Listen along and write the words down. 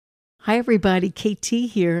Hi, everybody. KT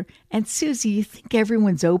here. And Suze, you think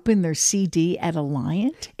everyone's opened their CD at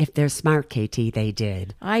Alliant? If they're smart, KT, they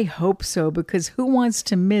did. I hope so, because who wants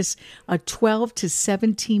to miss a 12 to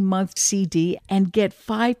 17-month CD and get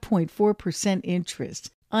 5.4% interest?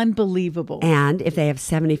 Unbelievable. And if they have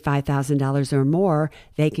 $75,000 or more,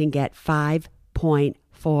 they can get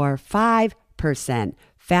 5.45%.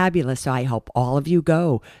 Fabulous. So I hope all of you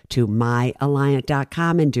go to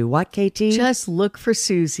myalliant.com and do what, KT? Just look for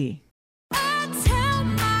Suze.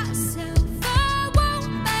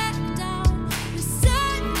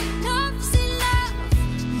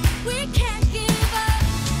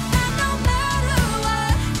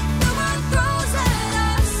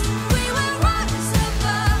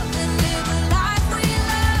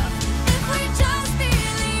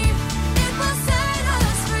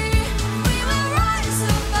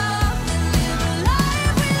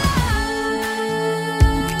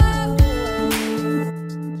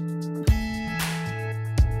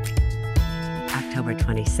 October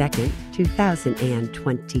 22nd,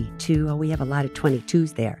 2022. Oh, we have a lot of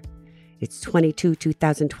 22s there. It's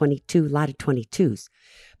 2022, a lot of 22s.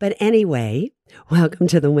 But anyway, welcome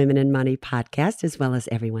to the Women in Money podcast, as well as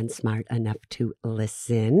everyone smart enough to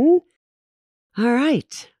listen. All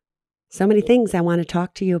right. So many things I want to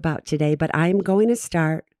talk to you about today, but I'm going to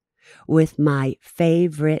start with my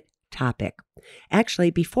favorite topic.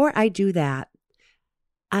 Actually, before I do that,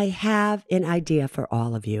 I have an idea for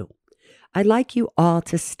all of you. I'd like you all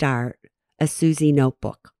to start a Suze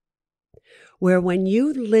notebook where when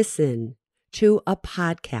you listen to a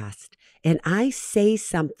podcast and I say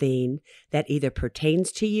something that either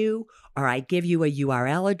pertains to you or I give you a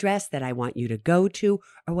URL address that I want you to go to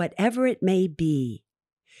or whatever it may be,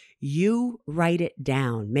 you write it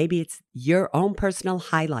down. Maybe it's your own personal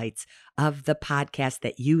highlights of the podcast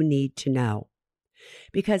that you need to know.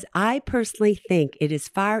 Because I personally think it is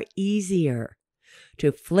far easier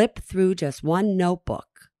to flip through just one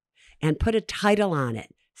notebook and put a title on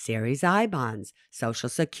it, series I bonds, Social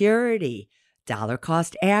Security, dollar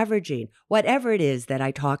cost averaging, whatever it is that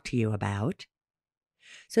I talk to you about,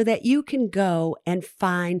 so that you can go and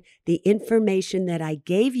find the information that I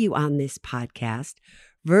gave you on this podcast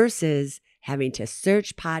versus having to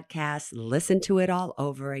search podcasts, listen to it all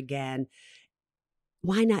over again.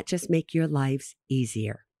 Why not just make your lives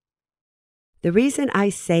easier? The reason I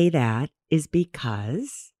say that is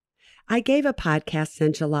because I gave a podcast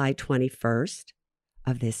on July 21st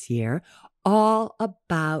of this year all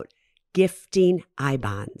about gifting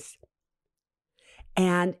I-bonds.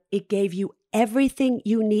 And it gave you everything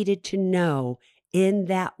you needed to know in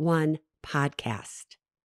that one podcast.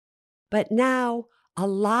 But now a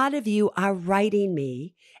lot of you are writing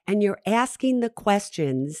me and you're asking the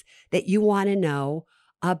questions that you want to know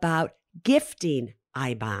about gifting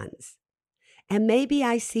I-bonds. And maybe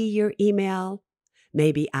I see your email,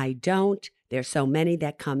 maybe I don't. There's so many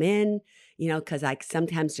that come in, because I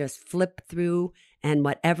sometimes just flip through and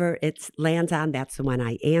whatever it lands on, that's the one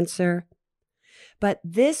I answer. But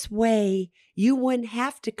this way, you wouldn't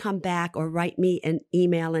have to come back or write me an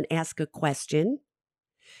email and ask a question.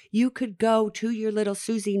 You could go to your little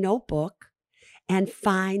Suze notebook and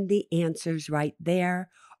find the answers right there,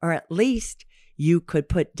 or at least you could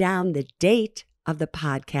put down the date of the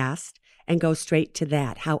podcast and go straight to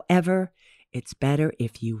that. However, it's better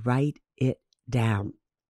if you write it down.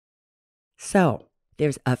 So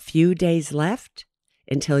there's a few days left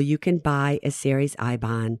until you can buy a Series I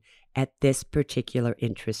bond at this particular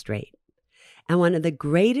interest rate. And one of the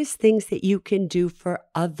greatest things that you can do for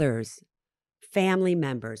others, family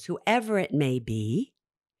members, whoever it may be,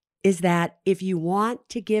 is that if you want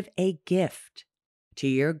to give a gift to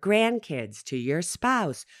your grandkids, to your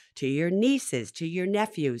spouse, to your nieces, to your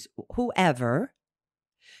nephews, whoever,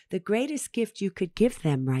 the greatest gift you could give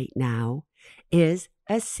them right now is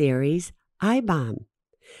a Series I bond.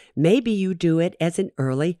 Maybe you do it as an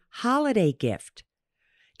early holiday gift.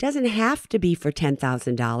 Doesn't have to be for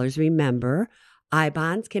 $10,000. Remember, I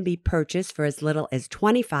bonds can be purchased for as little as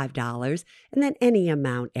 $25 and then any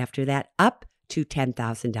amount after that up to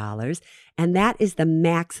 $10,000. And that is the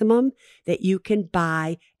maximum that you can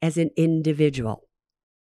buy as an individual.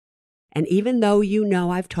 And even though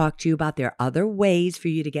I've talked to you about there are other ways for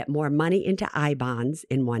you to get more money into I bonds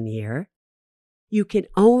in 1 year, you can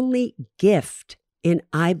only gift an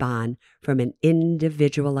I bond from an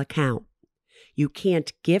individual account. You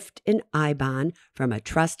can't gift an I bond from a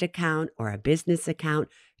trust account or a business account,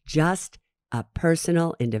 just a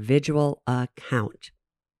personal individual account.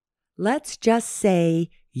 Let's just say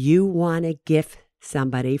you want to gift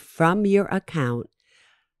somebody from your account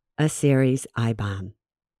a Series I bond.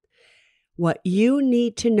 what you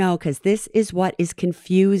need to know, because this is what is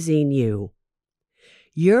confusing you.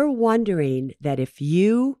 You're wondering that if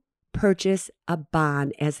you purchase a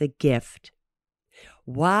bond as a gift,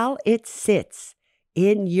 while it sits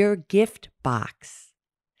in your gift box,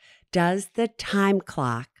 does the time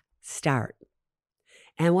clock start?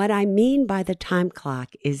 And what I mean by the time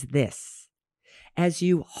clock is this. As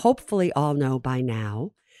you hopefully all know by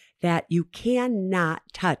now, that you cannot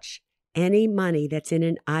touch any money that's in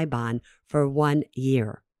an I bond for 1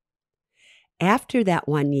 year. After that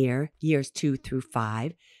 1 year, years 2 through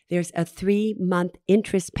 5, there's a 3-month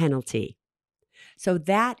interest penalty. So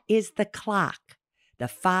that is the clock, the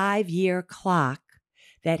 5-year clock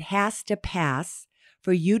that has to pass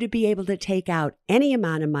for you to be able to take out any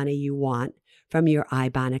amount of money you want from your I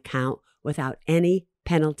bond account without any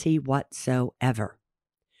penalty whatsoever.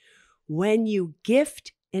 When you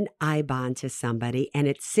gift an I bond to somebody and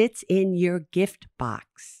it sits in your gift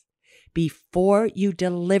box before you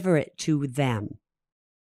deliver it to them,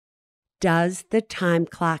 does the time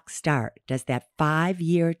clock start? Does that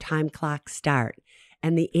 5-year time clock start?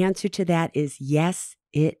 And the answer to that is yes,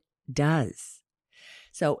 it does.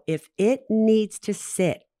 So if it needs to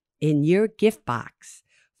sit in your gift box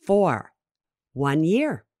for 1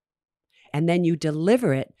 year, and then you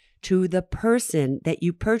deliver it to the person that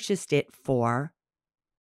you purchased it for,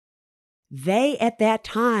 they at that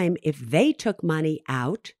time, if they took money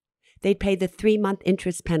out, they'd pay the 3-month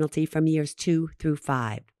interest penalty from years 2 through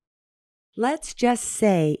 5. Let's just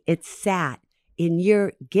say it sat in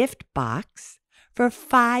your gift box for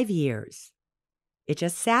 5 years. It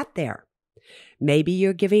just sat there. Maybe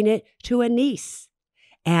you're giving it to a niece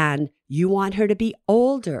and you want her to be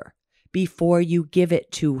older before you give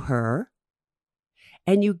it to her.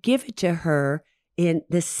 And you give it to her in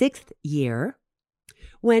the 6th year.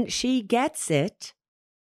 When she gets it,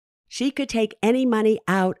 she could take any money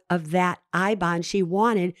out of that I bond she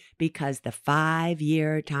wanted because the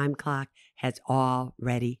 5-year time clock has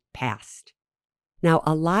already passed. Now,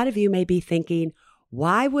 a lot of you may be thinking,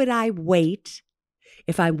 why would I wait?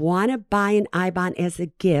 If I want to buy an I bond as a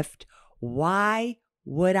gift, why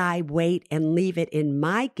would I wait and leave it in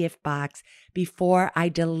my gift box before I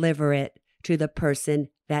deliver it to the person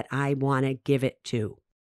that I want to give it to?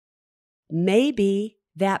 Maybe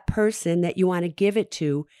that person that you want to give it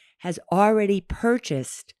to has already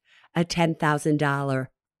purchased a $10,000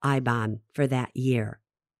 I bond for that year.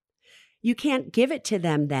 You can't give it to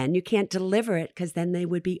them then. You can't deliver it because then they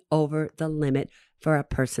would be over the limit for a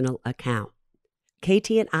personal account.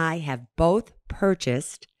 Katie and I have both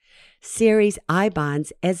purchased series I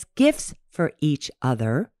bonds as gifts for each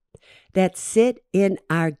other that sit in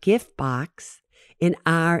our gift box in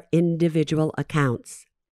our individual accounts.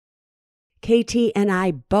 Katie and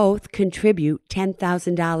I both contribute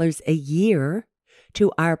 $10,000 a year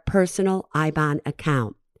to our personal I bond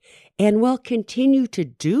account and will continue to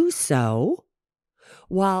do so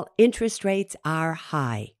while interest rates are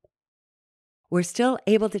high. We're still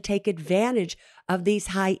able to take advantage of these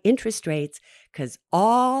high interest rates because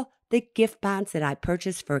all the gift bonds that I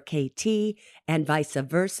purchased for KT and vice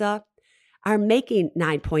versa are making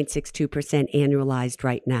 9.62% annualized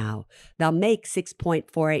right now. They'll make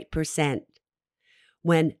 6.48%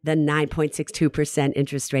 when the 9.62%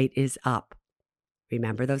 interest rate is up.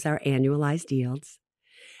 Remember, those are annualized yields.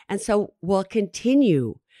 And so we'll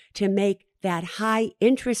continue to make that high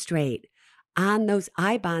interest rate on those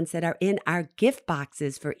I bonds that are in our gift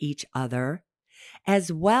boxes for each other,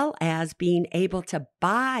 as well as being able to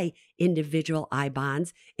buy individual I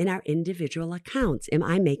bonds in our individual accounts. Am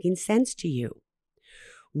I making sense to you?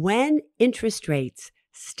 When interest rates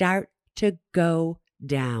start to go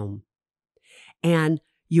down and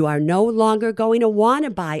you are no longer going to want to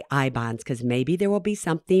buy I bonds because maybe there will be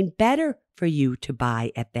something better for you to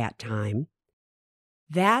buy at that time,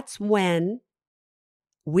 that's when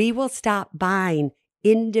we will stop buying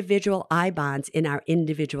individual I bonds in our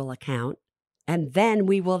individual account, and then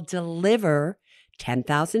we will deliver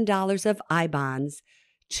 $10,000 of I bonds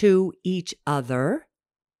to each other.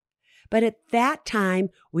 But at that time,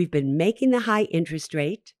 we've been making the high interest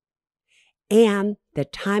rate, and the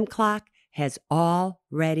time clock has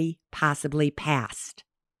already possibly passed.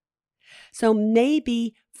 So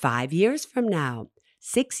maybe 5 years from now,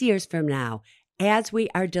 6 years from now, as we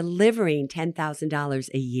are delivering $10,000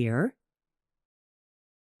 a year,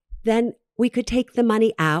 then we could take the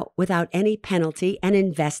money out without any penalty and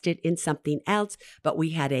invest it in something else, but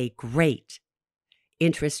we had a great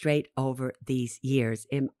interest rate over these years.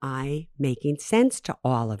 Am I making sense to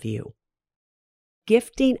all of you?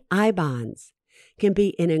 Gifting I bonds can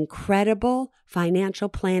be an incredible financial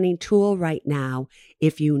planning tool right now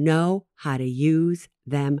if you know how to use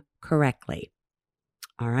them correctly.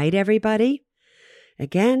 All right, everybody.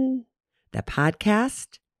 Again, the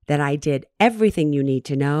podcast that I did everything you need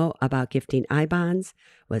to know about gifting I-bonds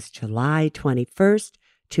was July 21st,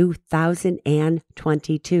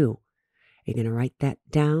 2022. Are you going to write that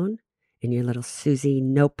down in your little Suze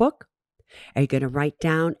notebook? Are you going to write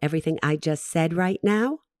down everything I just said right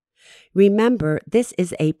now? Remember, this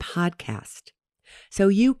is a podcast, so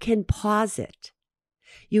you can pause it.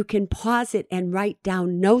 You can pause it and write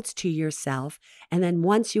down notes to yourself, and then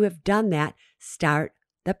once you have done that, start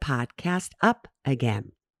the podcast up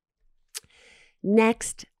again.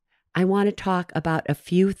 Next, I want to talk about a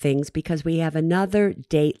few things because we have another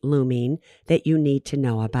date looming that you need to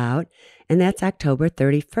know about, and that's October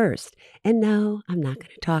 31st. And no, I'm not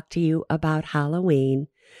going to talk to you about Halloween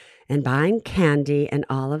and buying candy and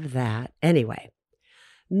all of that. Anyway,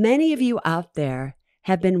 many of you out there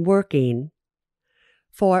have been working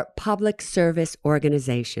for public service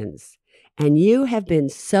organizations, and you have been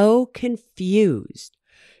so confused.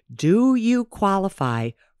 Do you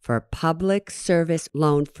qualify for public service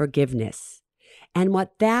loan forgiveness? And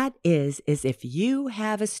what that is if you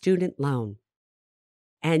have a student loan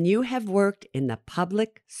and you have worked in the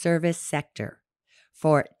public service sector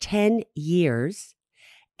for 10 years,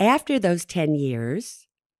 after those 10 years,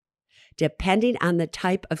 depending on the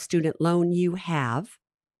type of student loan you have,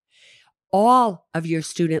 all of your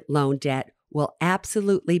student loan debt will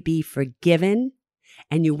absolutely be forgiven,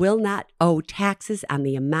 and you will not owe taxes on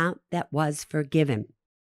the amount that was forgiven.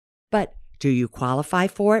 But do you qualify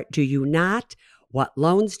for it? Do you not? What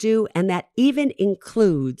loans do? And that even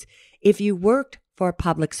includes if you worked for a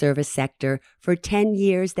public service sector for 10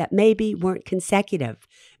 years that maybe weren't consecutive.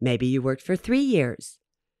 Maybe you worked for 3 years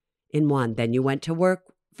in one, then you went to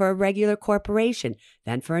work for a regular corporation,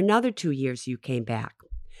 then for another 2 years you came back.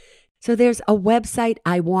 So there's a website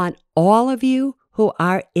I want all of you who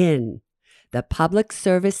are in the public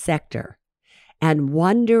service sector and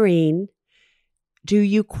wondering, do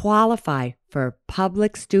you qualify for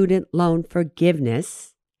public student loan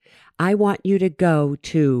forgiveness? I want you to go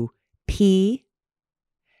to P,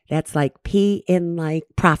 that's like P in like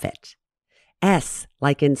profit, S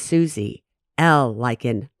like in Susie, L like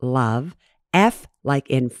in love, F like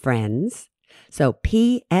in friends. So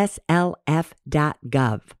pslf.gov.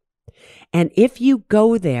 And if you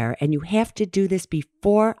go there, and you have to do this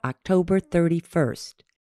before October 31st,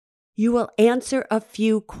 you will answer a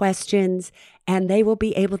few questions and they will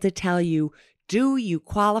be able to tell you, do you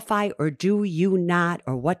qualify or do you not,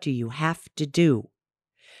 or what do you have to do?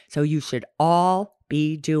 So you should all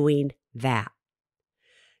be doing that.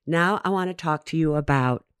 Now I want to talk to you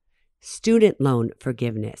about student loan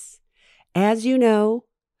forgiveness. As you know,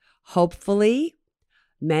 hopefully,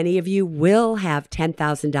 many of you will have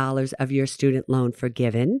 $10,000 of your student loan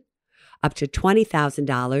forgiven, up to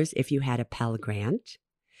 $20,000 if you had a Pell Grant.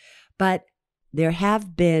 But there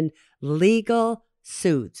have been legal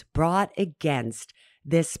suits brought against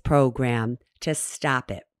this program to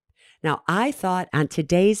stop it. Now, I thought on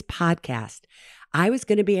today's podcast, I was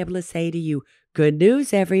going to be able to say to you, good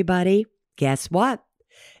news, everybody. Guess what?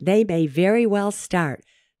 They may very well start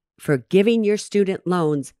forgiving your student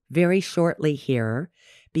loans very shortly here,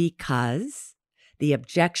 because the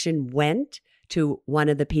objection went to one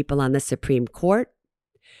of the people on the Supreme Court.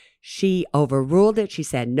 She overruled it. She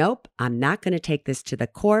said, nope, I'm not going to take this to the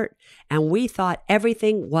court. And we thought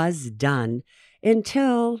everything was done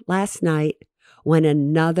until last night when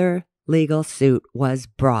another legal suit was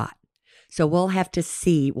brought. So we'll have to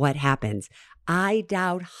see what happens. I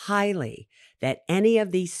doubt highly that any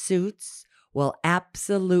of these suits will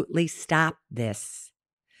absolutely stop this.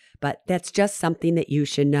 But that's just something that you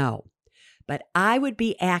should know. But I would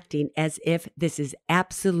be acting as if this is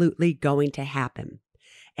absolutely going to happen.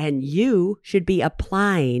 And you should be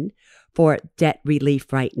applying for debt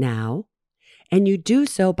relief right now. And you do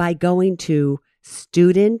so by going to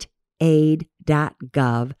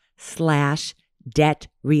studentaid.gov/debt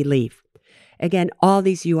relief. Again, all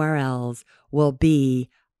these URLs will be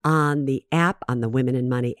on the app, on the Women in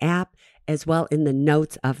Money app, as well in the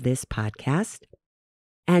notes of this podcast.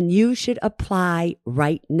 And you should apply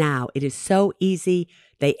right now. It is so easy.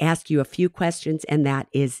 They ask you a few questions and that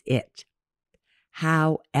is it.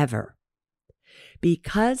 However,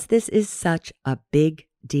 because this is such a big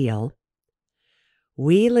deal,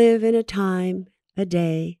 we live in a time, a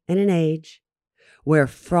day, and an age where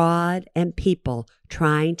fraud and people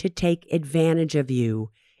trying to take advantage of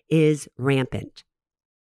you is rampant.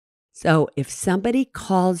 So if somebody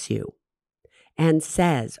calls you and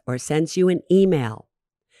says or sends you an email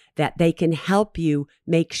that they can help you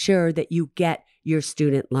make sure that you get your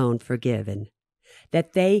student loan forgiven,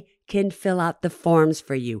 that they can fill out the forms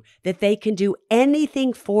for you, that they can do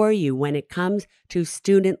anything for you when it comes to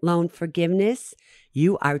student loan forgiveness,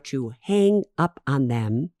 you are to hang up on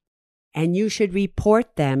them, and you should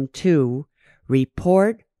report them to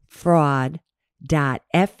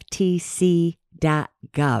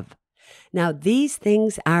reportfraud.ftc.gov. Now, these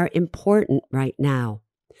things are important right now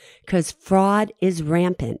because fraud is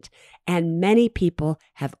rampant and many people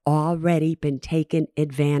have already been taken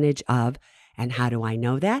advantage of. And how do I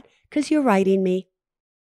know that? Because you're writing me.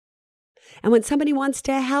 And when somebody wants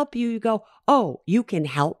to help you, you go, oh, you can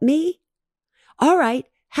help me? All right,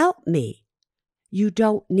 help me. You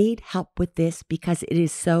don't need help with this because it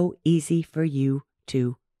is so easy for you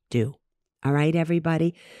to do. All right,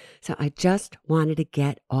 everybody? So I just wanted to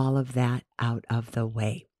get all of that out of the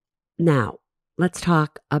way. Now, let's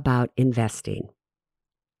talk about investing.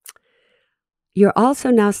 You're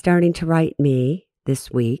also now starting to write me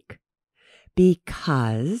this week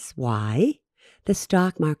because, why? The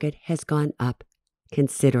stock market has gone up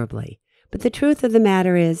considerably. But the truth of the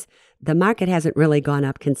matter is, the market hasn't really gone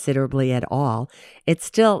up considerably at all. It's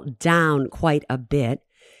still down quite a bit.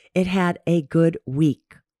 It had a good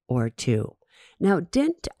week or two. Now,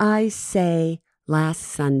 didn't I say last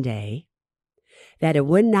Sunday that it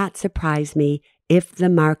would not surprise me if the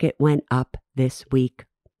market went up this week?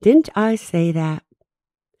 Didn't I say that?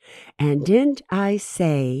 And didn't I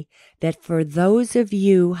say that for those of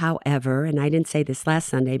you, however, and I didn't say this last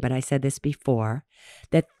Sunday, but I said this before,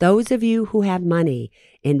 that those of you who have money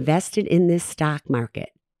invested in this stock market,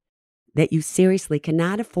 that you seriously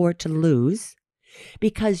cannot afford to lose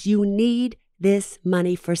because you need this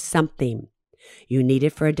money for something. You need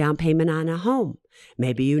it for a down payment on a home.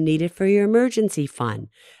 Maybe you need it for your emergency fund.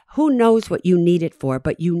 Who knows what you need it for,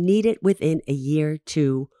 but you need it within a year,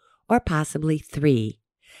 2, or possibly 3.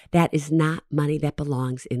 That is not money that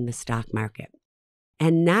belongs in the stock market.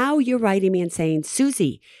 And now you're writing me and saying,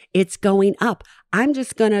 Suze, it's going up. I'm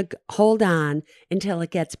just going to hold on until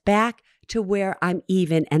it gets back to where I'm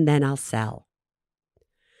even, and then I'll sell.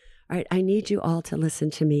 All right, I need you all to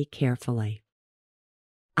listen to me carefully.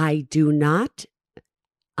 I do not,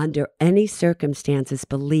 under any circumstances,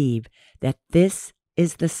 believe that this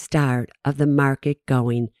is the start of the market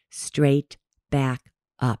going straight back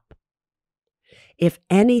up. If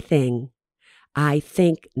anything, I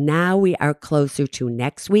think now we are closer to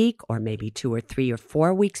next week, or maybe 2 or 3 or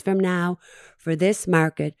 4 weeks from now, for this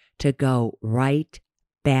market to go right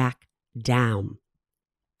back down.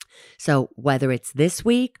 So whether it's this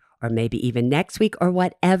week or maybe even next week or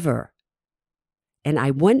whatever, and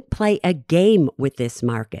I wouldn't play a game with this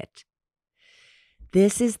market.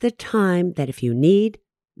 This is the time that if you need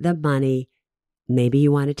the money, maybe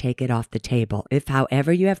you want to take it off the table. If,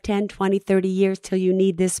 however, you have 10, 20, 30 years till you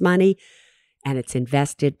need this money and it's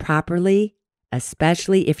invested properly,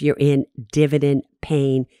 especially if you're in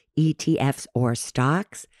dividend-paying ETFs or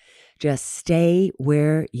stocks, just stay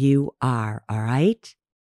where you are, all right?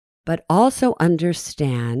 But also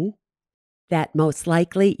understand that most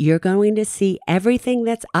likely you're going to see everything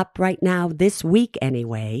that's up right now this week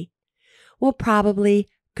anyway will probably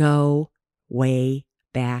go way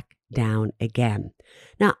back down again.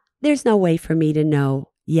 Now, there's no way for me to know,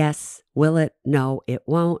 yes, will it? No, it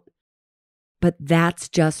won't. But that's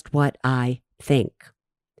just what I think.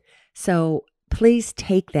 So please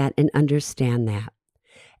take that and understand that.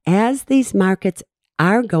 As these markets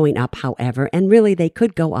are going up, however, and really they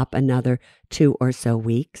could go up another 2 or so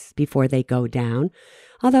weeks before they go down,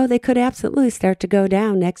 although they could absolutely start to go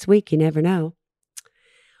down next week, you never know.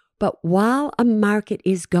 But while a market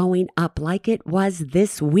is going up like it was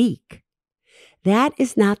this week, that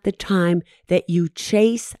is not the time that you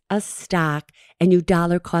chase a stock and you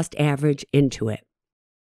dollar cost average into it.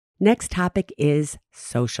 Next topic is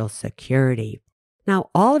Social Security. Now,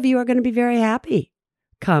 all of you are going to be very happy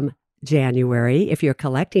come January if you're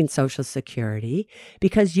collecting Social Security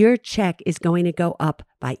because your check is going to go up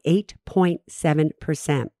by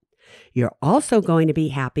 8.7%. You're also going to be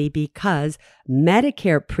happy because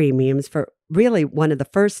Medicare premiums for really one of the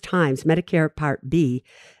first times, Medicare Part B,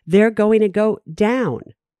 they're going to go down.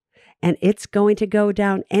 And it's going to go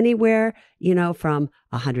down anywhere, from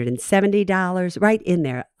 $170 right in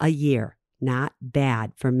there a year. Not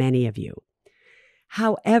bad for many of you.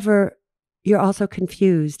 However, you're also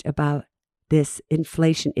confused about this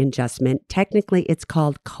inflation adjustment. Technically, it's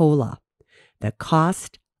called COLA, the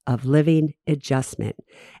cost of living adjustment.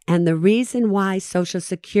 And the reason why Social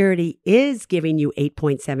Security is giving you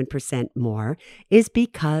 8.7% more is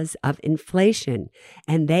because of inflation.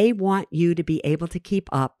 And they want you to be able to keep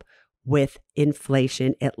up with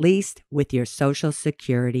inflation, at least with your Social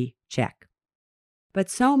Security check. But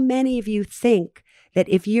so many of you think that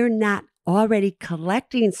if you're not already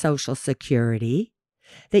collecting Social Security,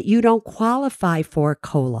 that you don't qualify for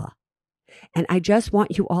COLA. And I just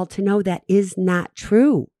want you all to know that is not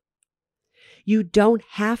true. You don't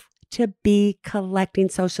have to be collecting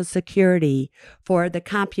Social Security for the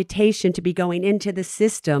computation to be going into the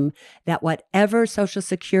system that whatever Social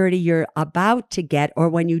Security you're about to get, or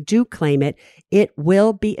when you do claim it, it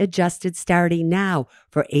will be adjusted starting now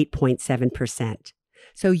for 8.7%.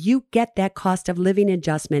 So you get that cost of living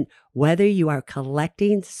adjustment whether you are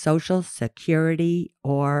collecting Social Security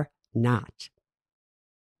or not.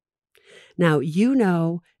 Now, you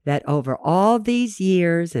know that over all these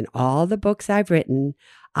years and all the books I've written,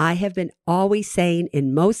 I have been always saying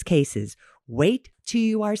in most cases, wait till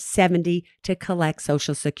you are 70 to collect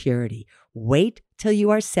Social Security. Wait till you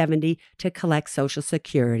are 70 to collect Social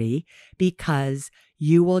Security because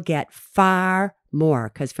you will get far more.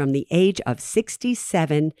 Because from the age of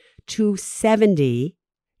 67 to 70,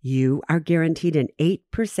 you are guaranteed an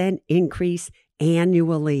 8% increase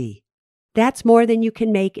annually. That's more than you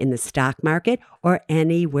can make in the stock market or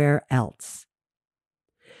anywhere else.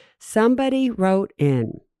 Somebody wrote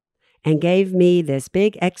in and gave me this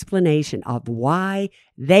big explanation of why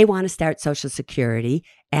they want to start Social Security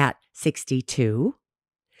at 62.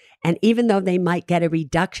 And even though they might get a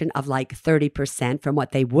reduction of like 30% from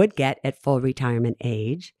what they would get at full retirement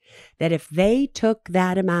age, that if they took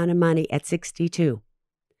that amount of money at 62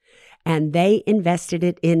 and they invested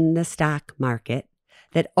it in the stock market,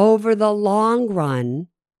 that over the long run,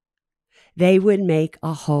 they would make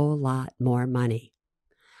a whole lot more money.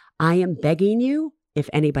 I am begging you, if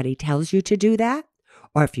anybody tells you to do that,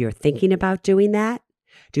 or if you're thinking about doing that,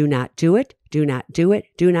 do not do it, do not do it,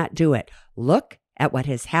 do not do it. Look at what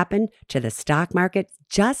has happened to the stock market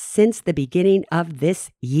just since the beginning of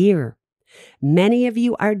this year. Many of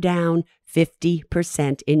you are down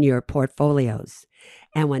 50% in your portfolios.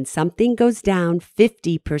 And when something goes down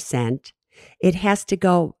 50%, it has to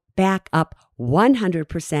go back up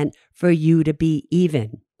 100% for you to be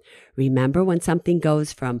even. Remember, when something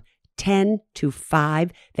goes from 10 to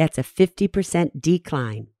 5, that's a 50%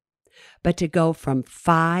 decline. But to go from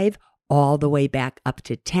 5 all the way back up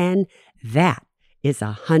to 10, that is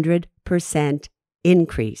a 100%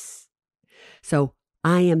 increase. So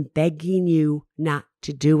I am begging you not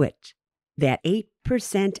to do it. That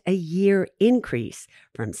 8% a year increase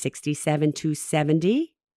from 67 to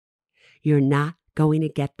 70, you're not going to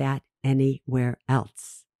get that anywhere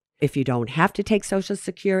else. If you don't have to take Social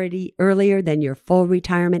Security earlier than your full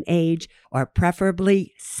retirement age, or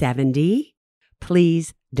preferably 70,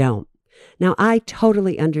 please don't. Now, I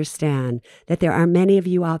totally understand that there are many of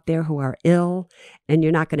you out there who are ill and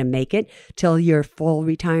you're not going to make it till your full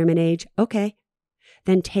retirement age. Okay,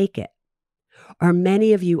 then take it. Or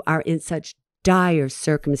many of you are in such dire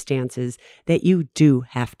circumstances that you do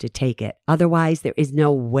have to take it. Otherwise, there is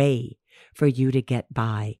no way for you to get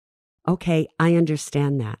by. Okay, I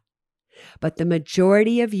understand that. But the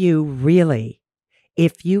majority of you really,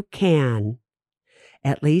 if you can,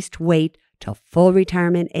 at least wait till full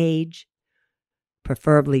retirement age,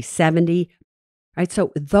 preferably 70. Right,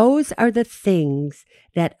 so those are the things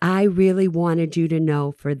that I really wanted you to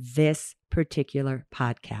know for this particular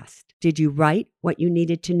podcast. Did you write what you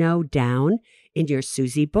needed to know down in your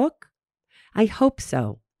Suze book? I hope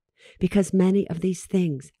so, because many of these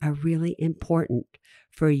things are really important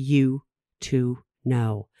for you to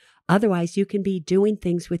know. Otherwise, you can be doing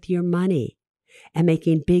things with your money and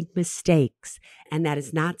making big mistakes, and that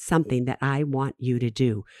is not something that I want you to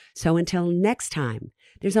do. So until next time,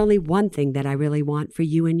 there's only one thing that I really want for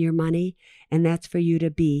you and your money, and that's for you to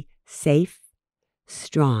be safe,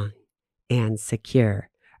 strong, and secure.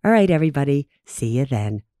 All right, everybody. See you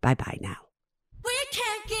then. Bye-bye now. We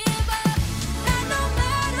can't give up, and no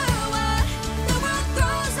matter what the world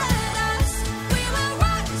throws at us, we will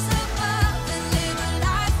rise above and live a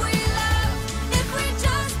life we love. If we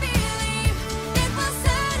just believe, it will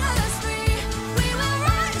set us free. We will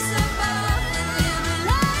rise above and live a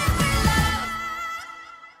life we love.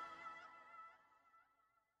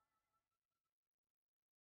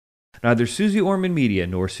 Neither Suze Orman Media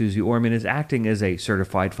nor Suze Orman is acting as a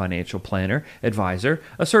certified financial planner, advisor,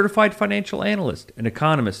 a certified financial analyst, an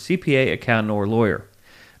economist, CPA, accountant, or lawyer.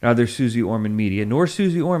 Neither Suze Orman Media nor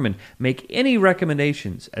Suze Orman make any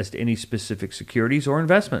recommendations as to any specific securities or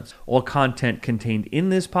investments. All content contained in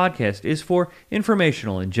this podcast is for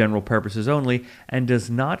informational and general purposes only and does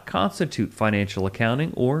not constitute financial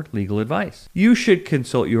accounting or legal advice. You should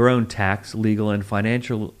consult your own tax, legal, and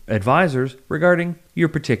financial advisors regarding your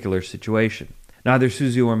particular situation. Neither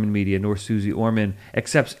Suze Orman Media nor Suze Orman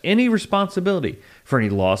accepts any responsibility for any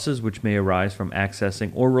losses which may arise from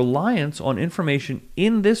accessing or reliance on information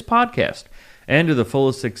in this podcast. And to the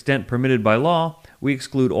fullest extent permitted by law, we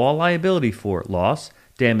exclude all liability for loss,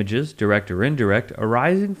 damages, direct or indirect,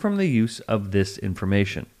 arising from the use of this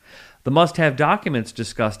information. The must-have documents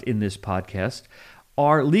discussed in this podcast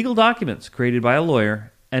are legal documents created by a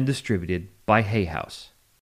lawyer and distributed by Hay House.